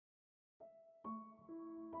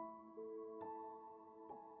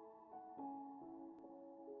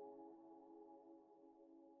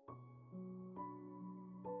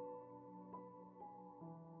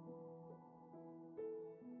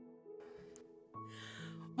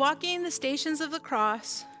Walking the Stations of the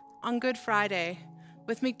Cross on Good Friday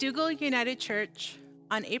with McDougall United Church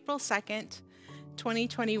on April 2nd,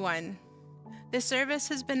 2021. This service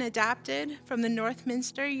has been adapted from the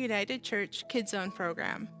Northminster United Church Kids Zone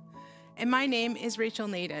program, and my name is Rachel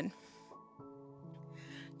Naden.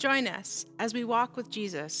 Join us as we walk with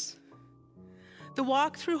Jesus. The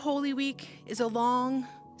walk through Holy Week is a long,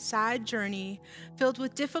 sad journey filled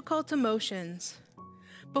with difficult emotions,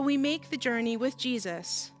 but we make the journey with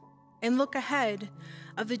Jesus and look ahead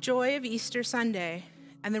of the joy of Easter Sunday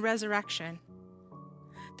and the resurrection.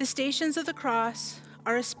 The Stations of the Cross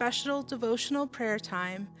are a special devotional prayer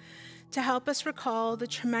time to help us recall the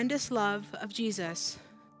tremendous love of Jesus.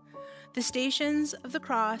 The Stations of the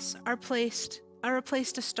Cross are a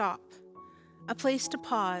place to stop, a place to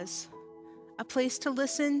pause, a place to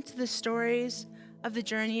listen to the stories of the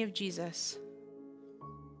journey of Jesus.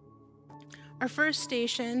 Our first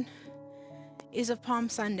station is of Palm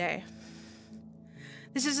Sunday.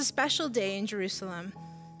 This is a special day in Jerusalem.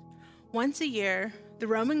 Once a year, the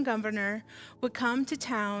Roman governor would come to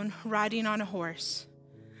town riding on a horse,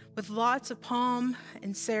 with lots of pomp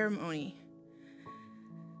and ceremony.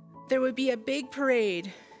 There would be a big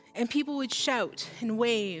parade, and people would shout and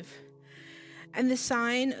wave, and the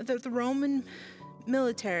sign that the Roman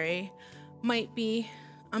military might be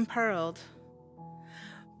unfurled.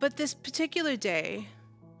 But this particular day,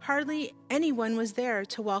 hardly anyone was there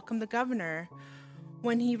to welcome the governor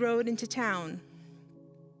when he rode into town.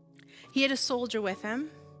 He had a soldier with him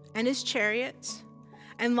and his chariots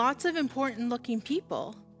and lots of important-looking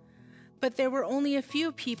people, but there were only a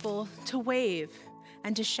few people to wave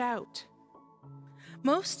and to shout.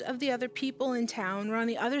 Most of the other people in town were on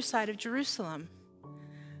the other side of Jerusalem.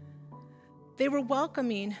 They were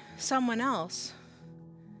welcoming someone else.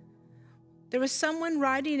 There was someone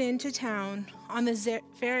riding into town on the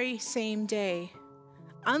very same day.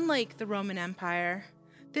 Unlike the Roman Empire,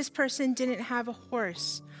 this person didn't have a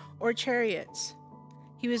horse or chariots.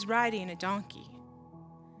 He was riding a donkey.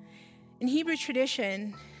 In Hebrew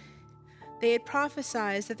tradition, they had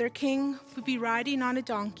prophesied that their king would be riding on a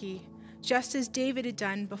donkey, just as David had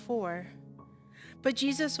done before. But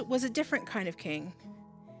Jesus was a different kind of king.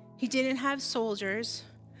 He didn't have soldiers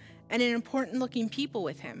and an important-looking people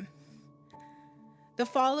with him. The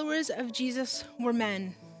followers of Jesus were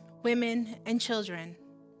men, women, and children.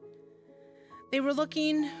 They were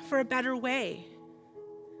looking for a better way.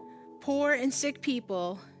 Poor and sick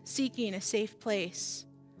people seeking a safe place.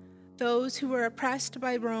 Those who were oppressed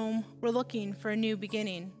by Rome were looking for a new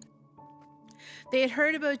beginning. They had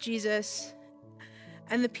heard about Jesus,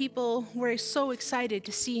 and the people were so excited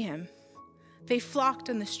to see him. They flocked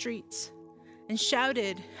on the streets and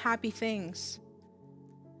shouted happy things.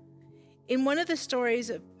 In one of the stories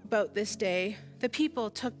about this day, the people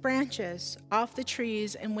took branches off the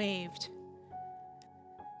trees and waved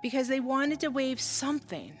because they wanted to wave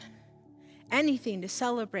something, anything to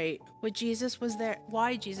celebrate why Jesus was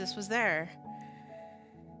there.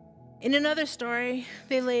 In another story,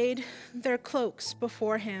 they laid their cloaks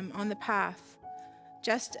before him on the path,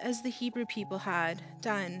 just as the Hebrew people had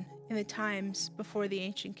done in the times before the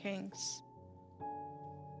ancient kings.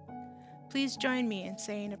 Please join me in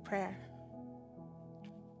saying a prayer.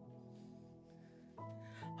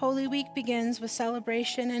 Holy Week begins with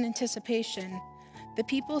celebration and anticipation. The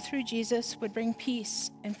people through Jesus would bring peace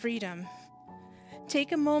and freedom.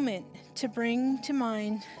 Take a moment to bring to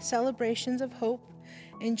mind celebrations of hope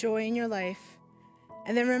and joy in your life,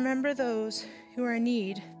 and then remember those who are in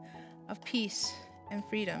need of peace and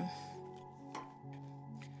freedom.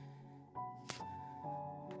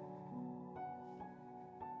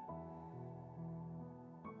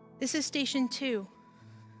 This is Station 2.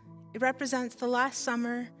 It represents the Last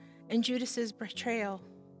Summer and Judas's betrayal.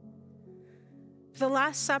 For the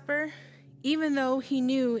Last Supper, even though he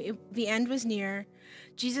knew the end was near,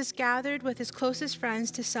 Jesus gathered with his closest friends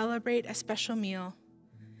to celebrate a special meal.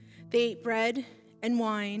 They ate bread and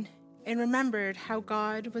wine and remembered how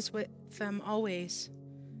God was with them always.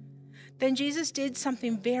 Then Jesus did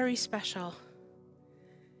something very special.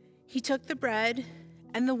 He took the bread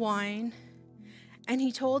and the wine, and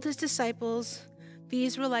he told his disciples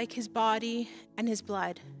these were like his body and his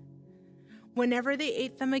blood. Whenever they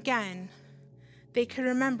ate them again, they could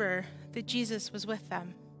remember that Jesus was with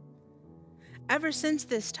them. Ever since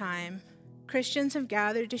this time, Christians have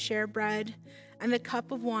gathered to share bread and the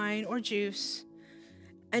cup of wine or juice,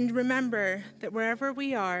 and remember that wherever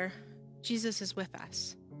we are, Jesus is with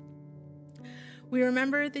us. We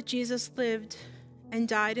remember that Jesus lived and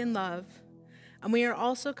died in love, and we are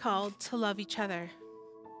also called to love each other.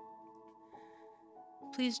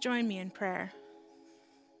 Please join me in prayer.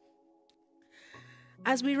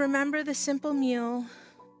 As we remember the simple meal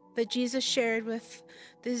that Jesus shared with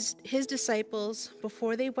his disciples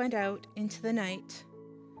before they went out into the night,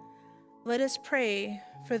 let us pray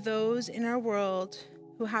for those in our world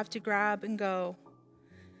who have to grab and go,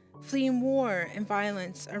 fleeing war and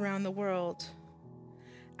violence around the world,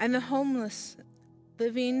 and the homeless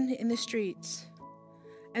living in the streets,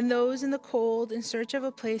 and those in the cold in search of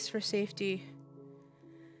a place for safety.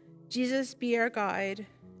 Jesus be our guide,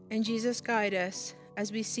 and Jesus guide us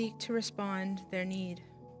as we seek to respond their need.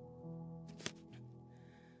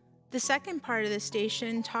 The second part of the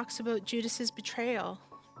station talks about Judas's betrayal.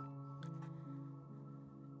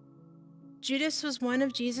 Judas was one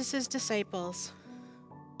of Jesus' disciples.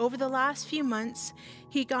 Over the last few months,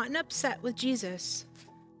 he'd gotten upset with Jesus.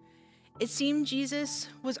 It seemed Jesus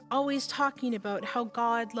was always talking about how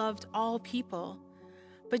God loved all people,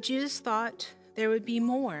 but Judas thought there would be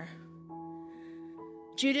more.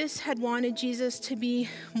 Judas had wanted Jesus to be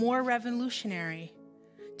more revolutionary,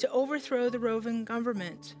 to overthrow the Roman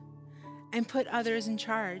government and put others in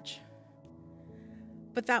charge.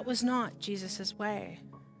 But that was not Jesus' way.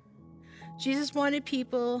 Jesus wanted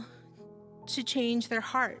people to change their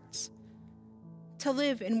hearts, to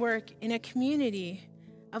live and work in a community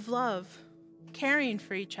of love, caring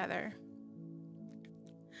for each other.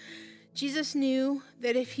 Jesus knew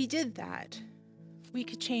that if he did that, we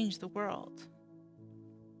could change the world.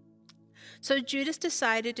 So Judas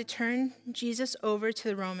decided to turn Jesus over to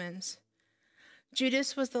the Romans.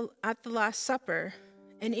 Judas was at the Last Supper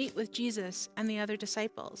and ate with Jesus and the other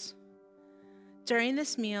disciples. During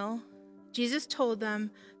this meal, Jesus told them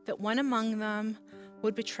that one among them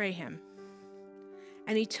would betray him.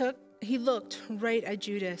 And he looked right at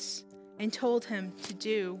Judas and told him to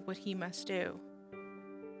do what he must do.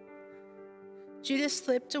 Judas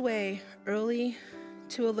slipped away early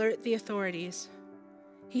to alert the authorities.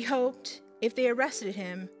 He hoped if they arrested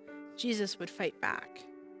him, Jesus would fight back,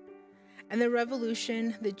 and the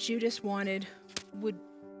revolution that Judas wanted would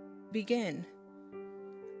begin.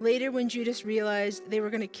 Later, when Judas realized they were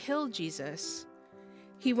going to kill Jesus,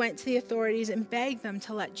 he went to the authorities and begged them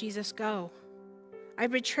to let Jesus go. "I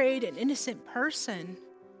betrayed an innocent person,"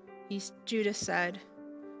 Judas said,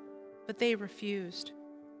 but they refused.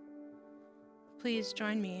 Please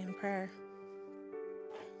join me in prayer.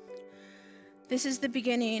 This is the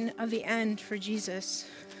beginning of the end for Jesus.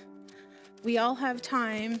 We all have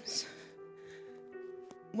times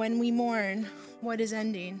when we mourn what is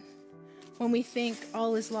ending, when we think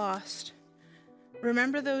all is lost.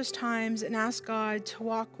 Remember those times and ask God to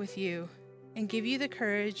walk with you and give you the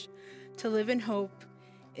courage to live in hope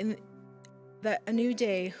that a new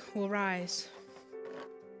day will rise.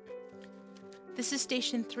 This is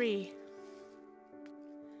Station 3.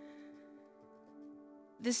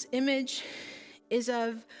 This image is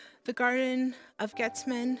of the Garden of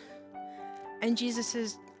Gethsemane, and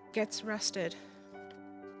Jesus gets arrested.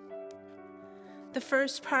 The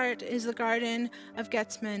first part is the Garden of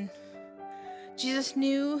Gethsemane. Jesus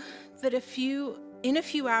knew that in a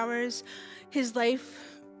few hours, his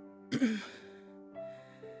life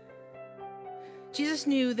Jesus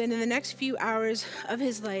knew that in the next few hours of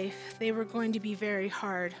his life, they were going to be very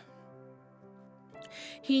hard.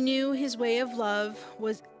 He knew his way of love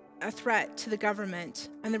was a threat to the government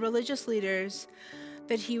and the religious leaders,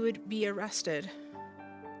 that he would be arrested.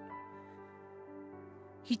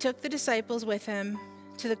 He took the disciples with him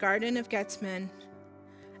to the Garden of Gethsemane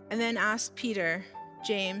and then asked Peter,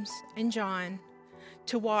 James, and John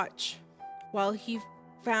to watch while he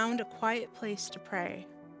found a quiet place to pray.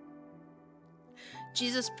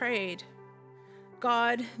 Jesus prayed,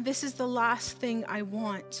 "God, this is the last thing I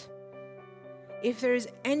want. If there is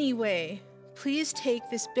any way, please take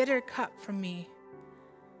this bitter cup from me.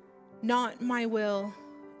 Not my will,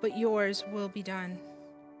 but yours will be done."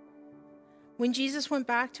 When Jesus went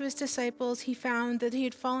back to his disciples, he found that he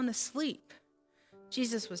had fallen asleep.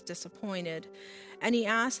 Jesus was disappointed, and he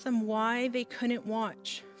asked them why they couldn't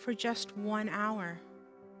watch for just 1 hour.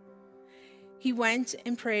 He went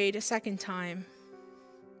and prayed a second time.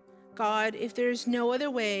 "God, if there is no other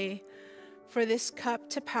way for this cup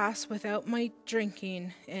to pass without my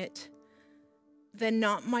drinking it, then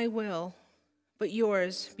not my will, but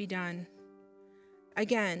yours be done."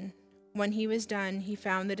 Again, when he was done, he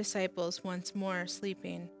found the disciples once more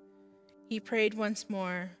sleeping. He prayed once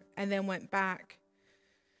more and then went back.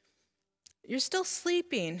 "You're still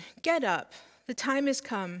sleeping. Get up. The time has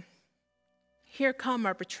come. Here come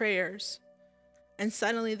our betrayers." And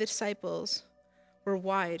suddenly the disciples were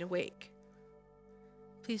wide awake.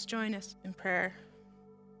 Please join us in prayer.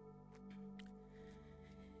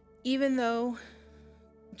 Even though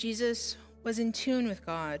Jesus was in tune with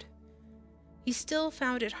God, he still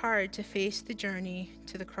found it hard to face the journey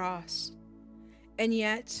to the cross. And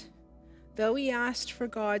yet, though he asked for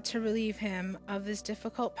God to relieve him of this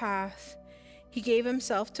difficult path, he gave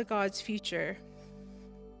himself to God's future.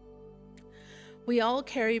 We all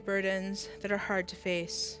carry burdens that are hard to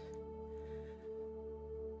face.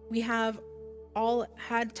 We have all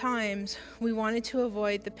had times we wanted to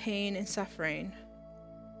avoid the pain and suffering.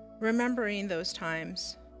 Remembering those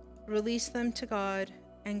times, release them to God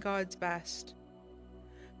and God's best.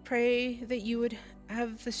 Pray that you would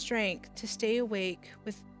have the strength to stay awake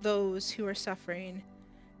with those who are suffering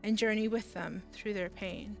and journey with them through their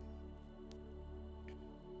pain.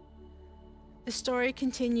 The story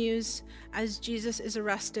continues as Jesus is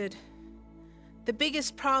arrested. The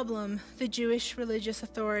biggest problem the Jewish religious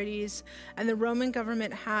authorities and the Roman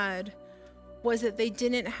government had was that they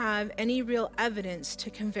didn't have any real evidence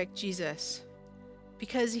to convict Jesus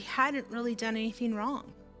because he hadn't really done anything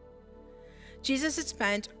wrong. Jesus had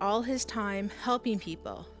spent all his time helping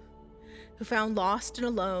people who found lost and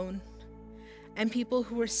alone and people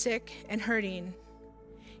who were sick and hurting.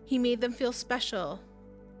 He made them feel special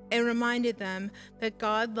and reminded them that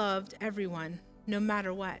God loved everyone, no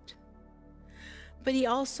matter what. But he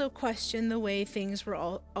also questioned the way things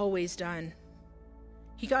were always done.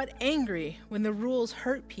 He got angry when the rules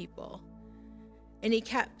hurt people, and he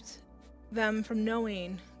kept them from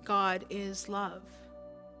knowing God is love.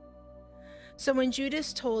 So when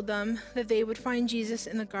Judas told them that they would find Jesus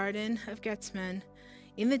in the Garden of Gethsemane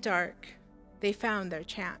in the dark, they found their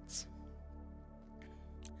chance.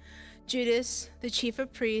 Judas, the chief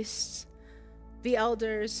of priests, the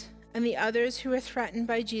elders, and the others who were threatened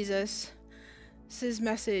by Jesus'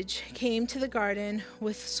 message came to the garden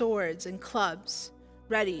with swords and clubs,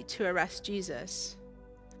 ready to arrest Jesus.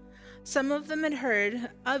 Some of them had heard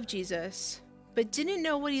of Jesus, but didn't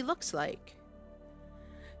know what he looks like.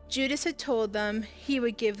 Judas had told them he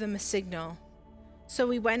would give them a signal, so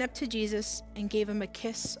he went up to Jesus and gave him a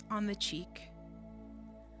kiss on the cheek.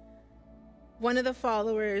 One of the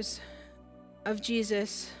followers of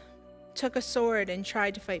Jesus took a sword and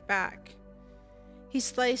tried to fight back. He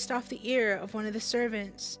sliced off the ear of one of the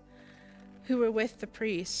servants who were with the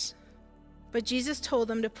priests. But Jesus told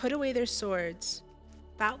them to put away their swords.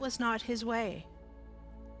 That was not his way.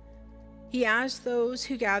 He asked those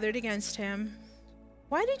who gathered against him,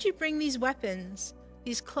 "Why did you bring these weapons,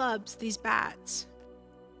 these clubs, these bats?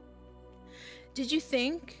 Did you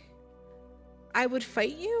think I would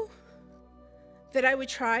fight you? That I would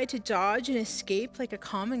try to dodge and escape like a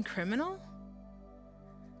common criminal?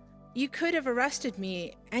 You could have arrested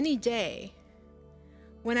me any day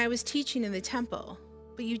when I was teaching in the temple,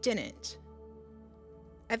 but you didn't."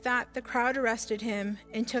 At that, the crowd arrested him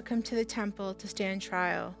and took him to the temple to stand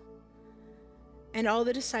trial. And all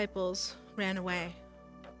the disciples ran away.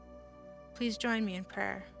 Please join me in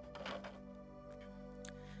prayer.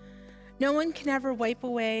 No one can ever wipe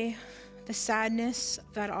away the sadness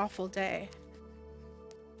of that awful day.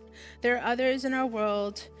 There are others in our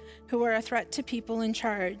world who are a threat to people in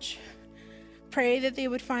charge. Pray that they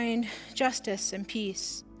would find justice and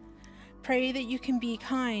peace. Pray that you can be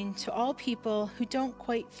kind to all people who don't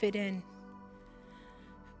quite fit in,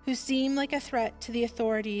 who seem like a threat to the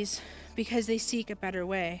authorities because they seek a better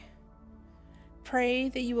way. Pray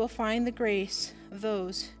that you will find the grace of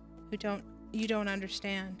those who you don't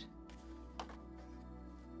understand.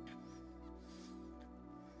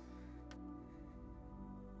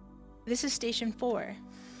 This is station 4.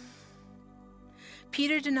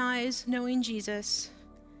 Peter denies knowing Jesus,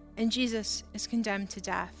 and Jesus is condemned to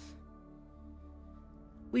death.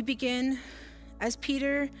 We begin as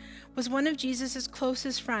Peter was one of Jesus'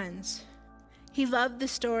 closest friends. He loved the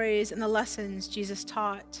stories and the lessons Jesus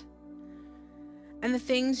taught and the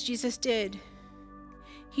things Jesus did.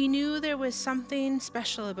 He knew there was something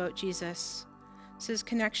special about Jesus, his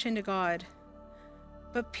connection to God,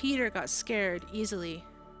 but Peter got scared easily.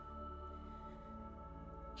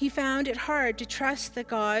 He found it hard to trust that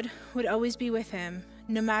God would always be with him,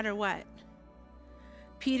 no matter what.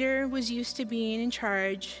 Peter was used to being in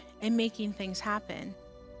charge and making things happen,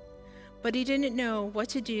 but he didn't know what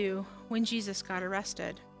to do when Jesus got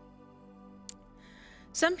arrested.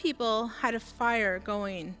 Some people had a fire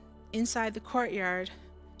going inside the courtyard,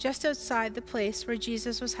 just outside the place where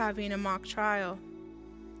Jesus was having a mock trial.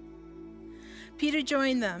 Peter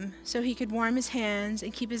joined them so he could warm his hands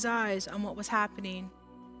and keep his eyes on what was happening.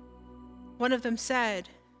 One of them said,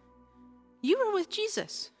 "You were with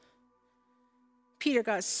Jesus." Peter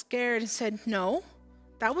got scared and said, "No,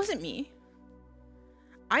 that wasn't me.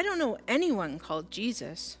 I don't know anyone called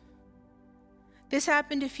Jesus." This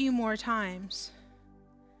happened a few more times.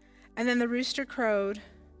 And then the rooster crowed.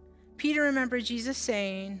 Peter remembered Jesus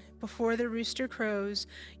saying, "Before the rooster crows,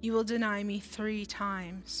 you will deny me 3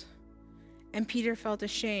 times." And Peter felt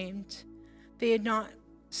ashamed. They had not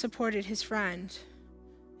supported his friend,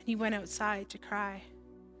 and he went outside to cry.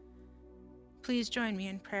 Please join me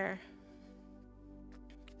in prayer.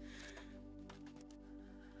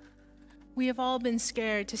 We have all been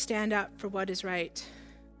scared to stand up for what is right.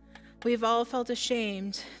 We have all felt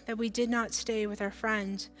ashamed that we did not stay with our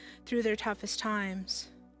friend through their toughest times,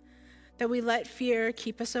 that we let fear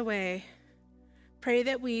keep us away. Pray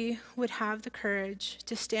that we would have the courage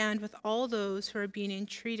to stand with all those who are being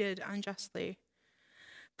treated unjustly.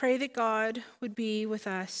 Pray that God would be with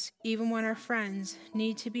us even when our friends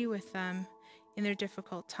need to be with them in their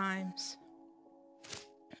difficult times.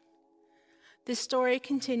 This story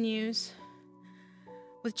continues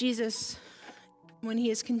with Jesus when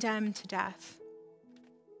he is condemned to death.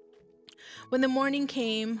 When the morning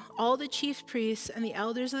came, all the chief priests and the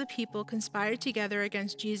elders of the people conspired together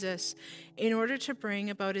against Jesus in order to bring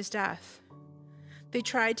about his death. They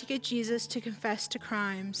tried to get Jesus to confess to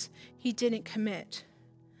crimes he didn't commit.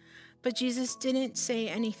 But Jesus didn't say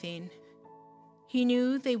anything. He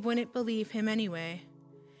knew they wouldn't believe him anyway.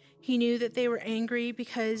 He knew that they were angry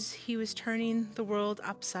because he was turning the world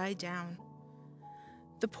upside down.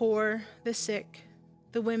 The poor, the sick,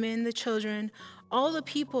 the women, the children, all the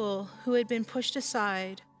people who had been pushed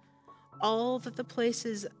aside, all had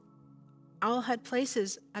places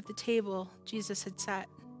at the table Jesus had set.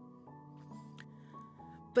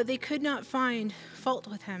 But they could not find fault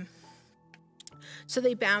with him. So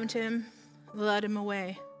they bound him, led him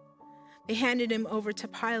away. They handed him over to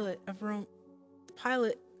Pilate of Rome,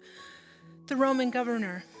 the Roman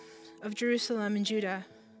governor of Jerusalem and Judah.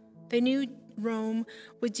 They knew Rome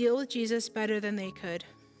would deal with Jesus better than they could.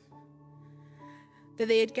 That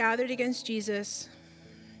they had gathered against Jesus.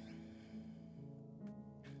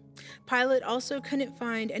 Pilate also couldn't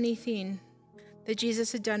find anything that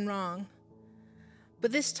Jesus had done wrong.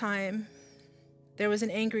 But this time, there was an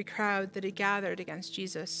angry crowd that had gathered against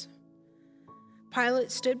Jesus.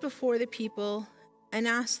 Pilate stood before the people and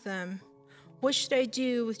asked them, "What should I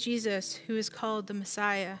do with Jesus, who is called the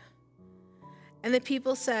Messiah?" And the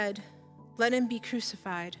people said, "Let him be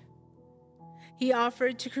crucified." He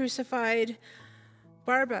offered to crucify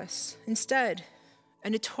Barabbas instead, a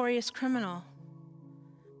notorious criminal.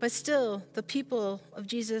 But still, the people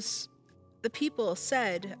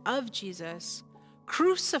said of Jesus,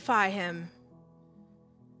 "Crucify him."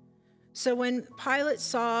 So when Pilate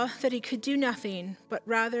saw that he could do nothing, but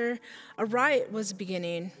rather a riot was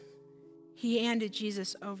beginning, he handed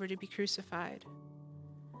Jesus over to be crucified.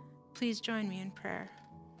 Please join me in prayer.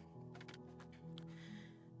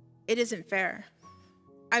 It isn't fair.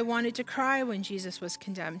 I wanted to cry when Jesus was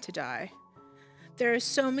condemned to die. There are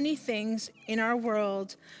so many things in our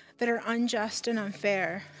world that are unjust and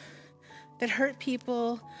unfair, that hurt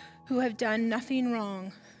people who have done nothing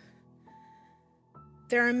wrong.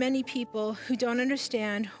 There are many people who don't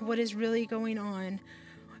understand what is really going on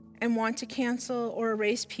and want to cancel or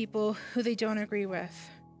erase people who they don't agree with.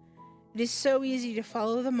 It is so easy to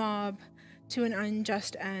follow the mob to an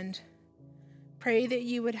unjust end. Pray that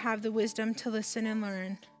you would have the wisdom to listen and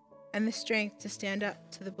learn, and the strength to stand up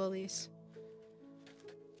to the bullies.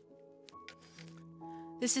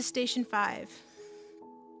 This is Station 5.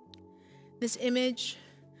 This image,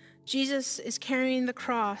 Jesus is carrying the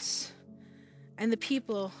cross, and the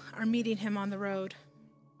people are meeting him on the road.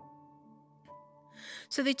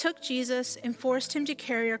 So they took Jesus and forced him to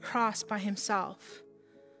carry a cross by himself,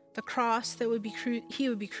 the cross that he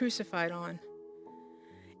would be crucified on.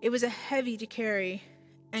 It was heavy to carry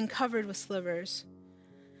and covered with slivers.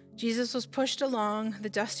 Jesus was pushed along the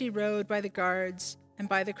dusty road by the guards and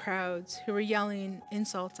by the crowds who were yelling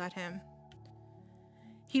insults at him.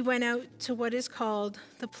 He went out to what is called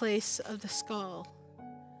the place of the skull,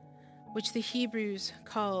 which the Hebrews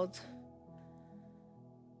called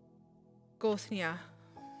Golgotha.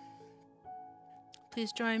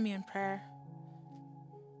 Please join me in prayer.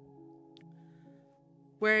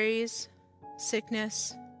 Worries,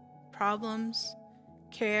 sickness, problems,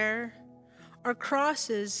 care, are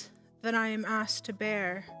crosses that I am asked to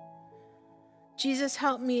bear. Jesus,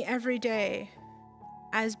 help me every day,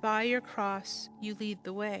 as by your cross you lead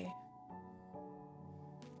the way.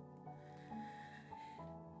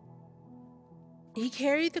 He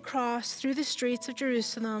carried the cross through the streets of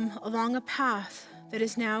Jerusalem along a path that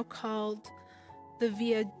is now called the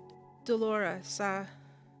Via Dolorosa,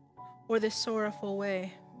 or the Sorrowful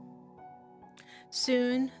Way.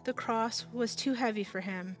 Soon the cross was too heavy for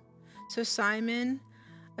him, so Simon,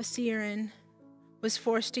 a Cyrene, was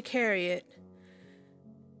forced to carry it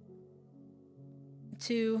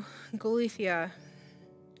to Golgotha.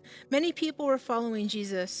 Many people were following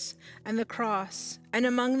Jesus and the cross, and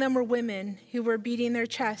among them were women who were beating their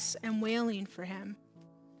chests and wailing for him.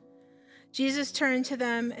 Jesus turned to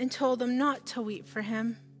them and told them not to weep for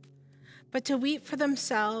him, but to weep for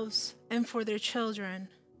themselves and for their children,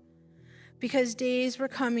 because days were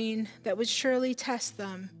coming that would surely test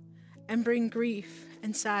them and bring grief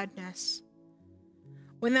and sadness.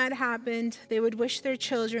 When that happened, they would wish their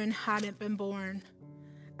children hadn't been born,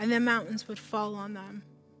 and the mountains would fall on them.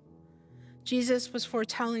 Jesus was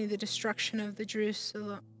foretelling the destruction of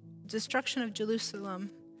Jerusalem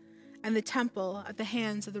and the temple at the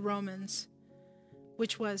hands of the Romans,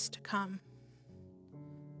 which was to come.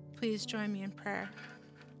 Please join me in prayer.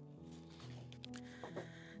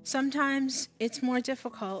 Sometimes it's more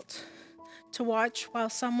difficult to watch while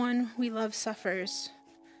someone we love suffers.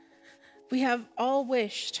 We have all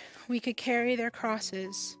wished we could carry their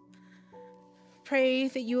crosses. Pray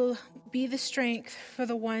that you will be the strength for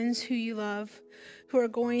the ones who you love, who are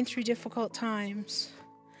going through difficult times.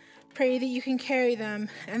 Pray that you can carry them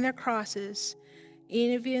and their crosses,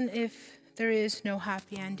 even if there is no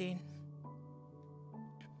happy ending.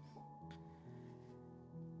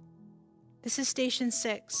 This is Station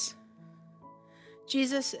 6.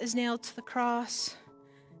 Jesus is nailed to the cross,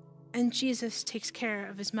 and Jesus takes care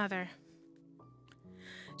of his mother.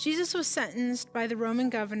 Jesus was sentenced by the Roman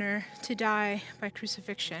governor to die by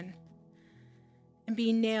crucifixion and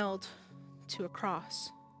being nailed to a cross.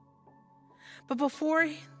 But before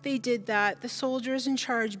they did that, the soldiers in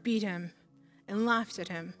charge beat him and laughed at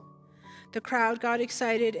him. The crowd got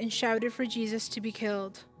excited and shouted for Jesus to be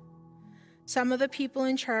killed. Some of the people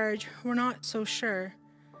in charge were not so sure,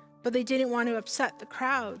 but they didn't want to upset the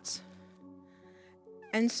crowds,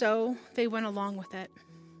 and so they went along with it.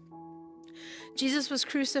 Jesus was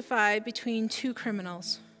crucified between two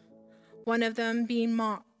criminals. One of them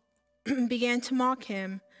began to mock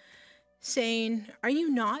him, saying, "Are you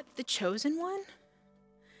not the chosen one?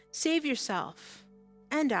 Save yourself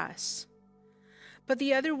and us." But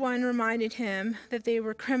the other one reminded him that they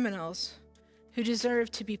were criminals who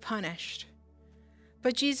deserved to be punished.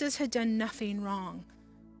 But Jesus had done nothing wrong.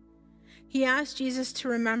 He asked Jesus to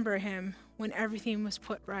remember him when everything was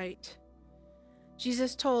put right.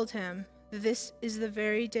 Jesus told him that this is the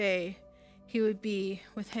very day he would be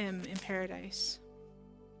with him in paradise.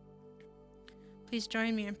 Please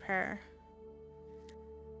join me in prayer.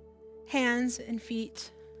 Hands and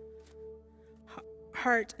feet,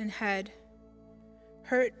 heart and head,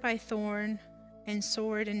 hurt by thorn and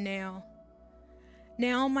sword and nail.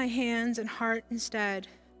 Now my hands and heart instead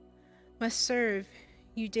must serve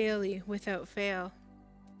you daily without fail.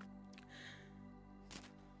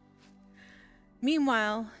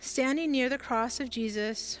 Meanwhile, standing near the cross of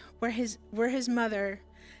Jesus were his mother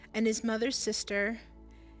and his mother's sister,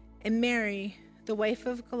 and Mary, the wife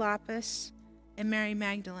of Clopas, and Mary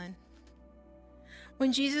Magdalene.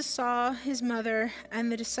 When Jesus saw his mother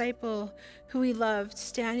and the disciple who he loved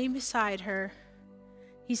standing beside her,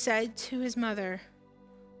 he said to his mother,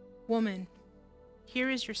 "Woman, here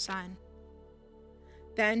is your son."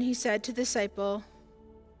 Then he said to the disciple,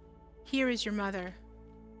 "Here is your mother."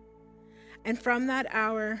 And from that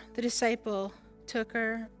hour, the disciple took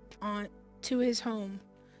her on to his home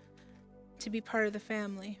to be part of the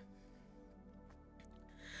family.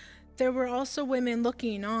 There were also women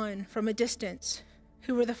looking on from a distance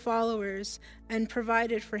who were the followers and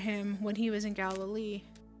provided for him when he was in Galilee.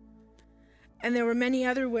 And there were many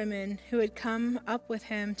other women who had come up with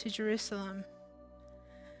him to Jerusalem.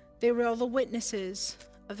 They were all the witnesses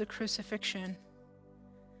of the crucifixion,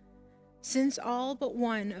 since all but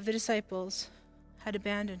one of the disciples had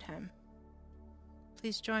abandoned him.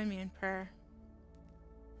 Please join me in prayer.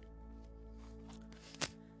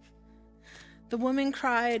 The woman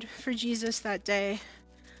cried for Jesus that day,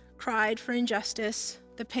 cried for injustice,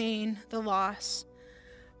 the pain, the loss.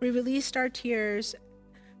 We released our tears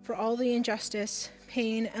for all the injustice,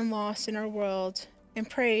 pain, and loss in our world, and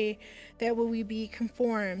pray that we be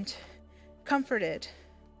comforted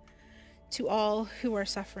to all who are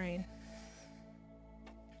suffering.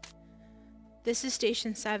 This is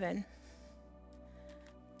Station 7.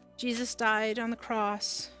 Jesus died on the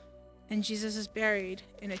cross, and Jesus is buried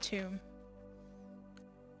in a tomb.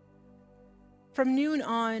 From noon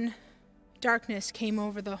on, darkness came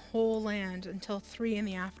over the whole land until 3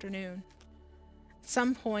 p.m. At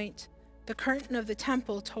some point, the curtain of the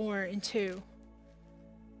temple tore in two.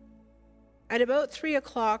 At about 3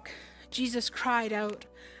 o'clock, Jesus cried out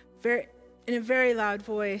in a very loud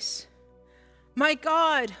voice, my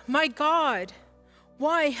God,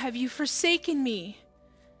 why have you forsaken me?"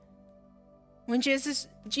 When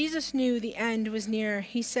Jesus knew the end was near,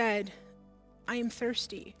 he said, "I am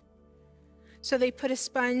thirsty." So they put a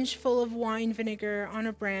sponge full of wine vinegar on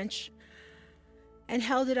a branch and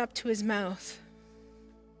held it up to his mouth.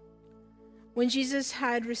 When Jesus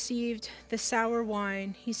had received the sour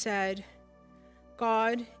wine, he said,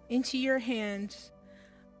 "God, into your hands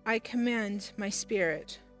I commend my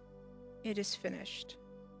spirit. It is finished."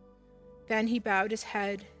 Then he bowed his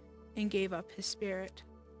head and gave up his spirit.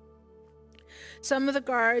 Some of the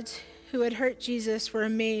guards who had hurt Jesus were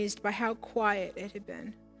amazed by how quiet it had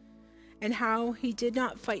been and how he did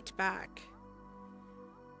not fight back.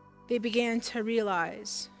 They began to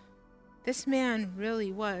realize this man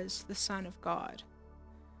really was the Son of God.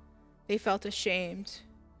 They felt ashamed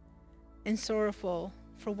and sorrowful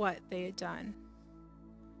for what they had done.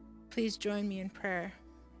 Please join me in prayer.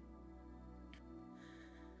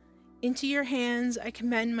 Into your hands I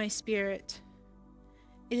commend my spirit.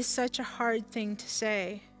 It is such a hard thing to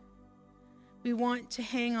say. We want to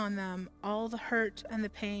hang on them all the hurt and the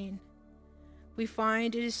pain. We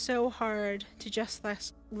find it is so hard to just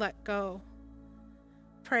let go.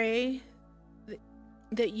 Pray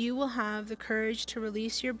that you will have the courage to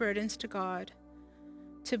release your burdens to God,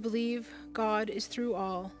 to believe God is through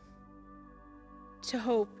all, to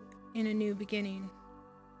hope in a new beginning.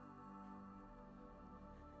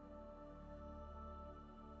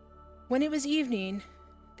 When it was evening,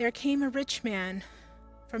 there came a rich man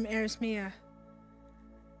from Arimathea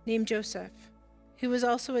named Joseph, who was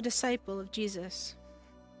also a disciple of Jesus.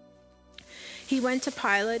 He went to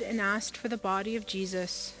Pilate and asked for the body of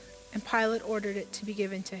Jesus, and Pilate ordered it to be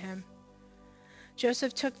given to him.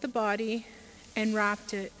 Joseph took the body and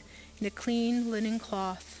wrapped it in a clean linen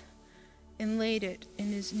cloth and laid it in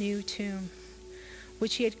his new tomb,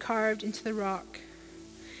 which he had carved into the rock.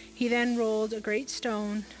 He then rolled a great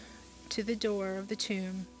stone to the door of the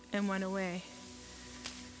tomb and went away.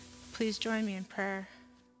 Please join me in prayer.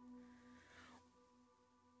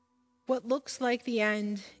 What looks like the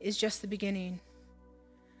end is just the beginning.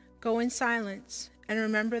 Go in silence and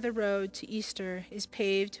remember the road to Easter is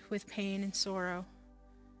paved with pain and sorrow.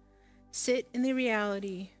 Sit in the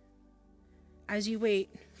reality as you wait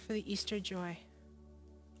for the Easter joy.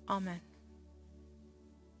 Amen.